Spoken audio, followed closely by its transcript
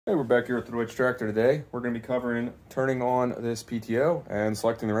Hey, we're back here with the Deutz tractor today. We're going to be covering turning on this PTO and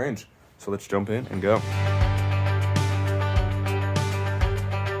selecting the range. So let's jump in and go.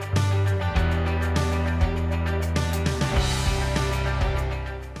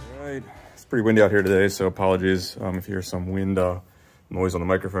 Alright, it's pretty windy out here today, so apologies if you hear some wind noise on the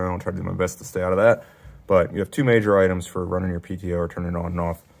microphone. I'll try to do my best to stay out of that. But you have two major items for running your PTO or turning it on and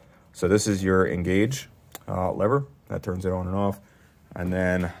off. So this is your engage lever that turns it on and off. And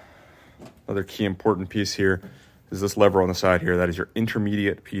then another key important piece here is this lever on the side here. That is your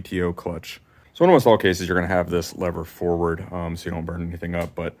intermediate PTO clutch. So in almost all cases, you're going to have this lever forward so you don't burn anything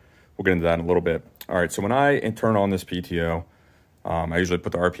up, but we'll get into that in a little bit. All right, so when I turn on this PTO, I usually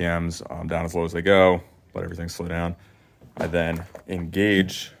put the RPMs down as low as they go, let everything slow down. I then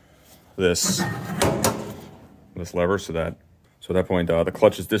engage this lever so at that point, the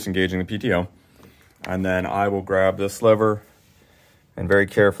clutch is disengaging the PTO. And then I will grab this lever and very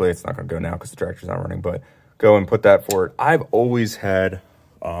carefully, it's not going to go now because the tractor's not running, but go and put that forward. I've always had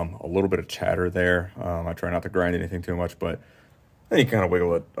a little bit of chatter there. I try not to grind anything too much, but then you kind of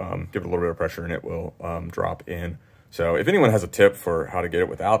wiggle it, give it a little bit of pressure, and it will drop in. So if anyone has a tip for how to get it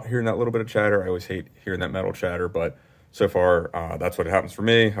without hearing that little bit of chatter, I always hate hearing that metal chatter, but so far that's what happens for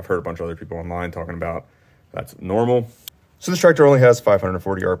me. I've heard a bunch of other people online talking about that's normal. So this tractor only has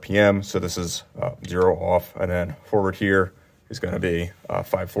 540 RPM, so this is 0 off, and then forward here is going to be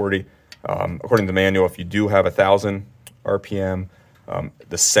 540. According to the manual, if you do have 1,000 RPM,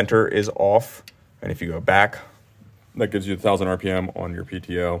 the center is off, and if you go back, that gives you 1,000 RPM on your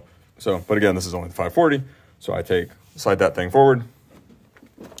PTO. So, but again, this is only the 540, so I slide that thing forward,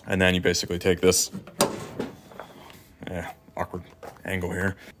 and then you basically take this, awkward angle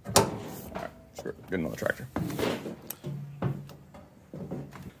here. All right, screw it, get another tractor.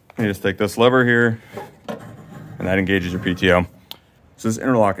 You just take this lever here, and that engages your PTO. So this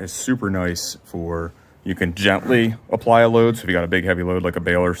interlock is super nice for, you can gently apply a load. So if you got a big heavy load like a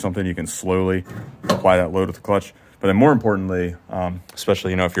baler or something, you can slowly apply that load with the clutch. But then more importantly,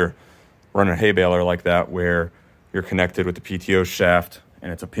 especially, if you're running a hay baler like that, where you're connected with the PTO shaft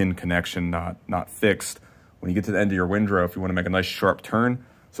and it's a pin connection, not fixed. When you get to the end of your windrow, if you want to make a nice sharp turn,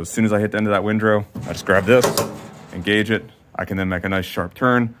 so as soon as I hit the end of that windrow, I just grab this, engage it. I can then make a nice sharp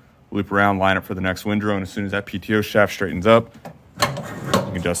turn, loop around, line up for the next windrow, and as soon as that PTO shaft straightens up,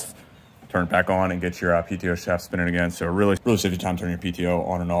 you can just turn it back on and get your PTO shaft spinning again. So really saves you time turning your PTO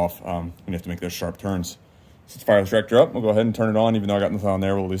on and off when you have to make those sharp turns. So let's fire the tractor up. We'll go ahead and turn it on. Even though I got nothing on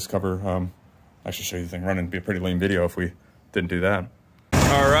there, we'll at least cover, actually show you the thing running. It'd be a pretty lean video if we didn't do that.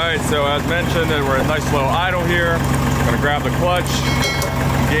 All right, so as mentioned, we're at a nice low idle here. I'm gonna grab the clutch,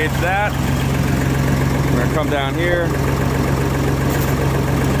 engage that. We're gonna come down here.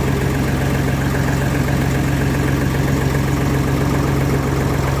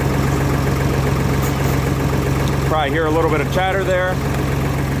 Probably hear a little bit of chatter there.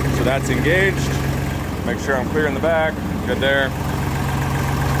 So that's engaged. Make sure I'm clear in the back. Good there.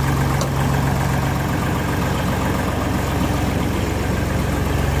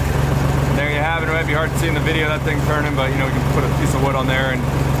 And there you have it. It might be hard to see in the video that thing turning, but we can put a piece of wood on there and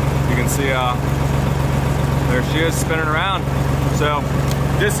you can see there she is spinning around. So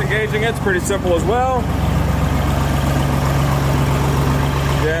disengaging it's pretty simple as well.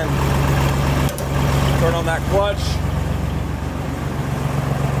 Again, turn on that clutch.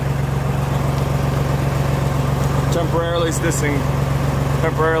 Temporarily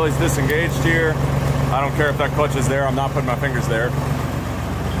is disengaged here. I don't care if that clutch is there. I'm not putting my fingers there.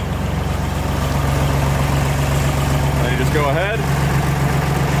 Then you just go ahead.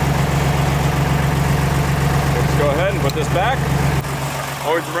 Just go ahead and put this back.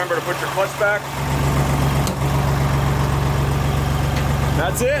 Always remember to put your clutch back.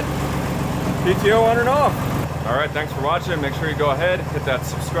 That's it. PTO on and off. All right, thanks for watching. Make sure you go ahead, hit that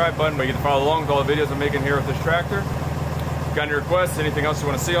subscribe button, but you can follow along with all the videos I'm making here with this tractor. If you've got any requests, anything else you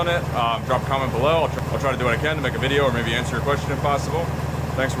want to see on it, drop a comment below. I'll try to do what I can to make a video or maybe answer your question if possible.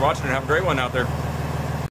 Thanks for watching and have a great one out there.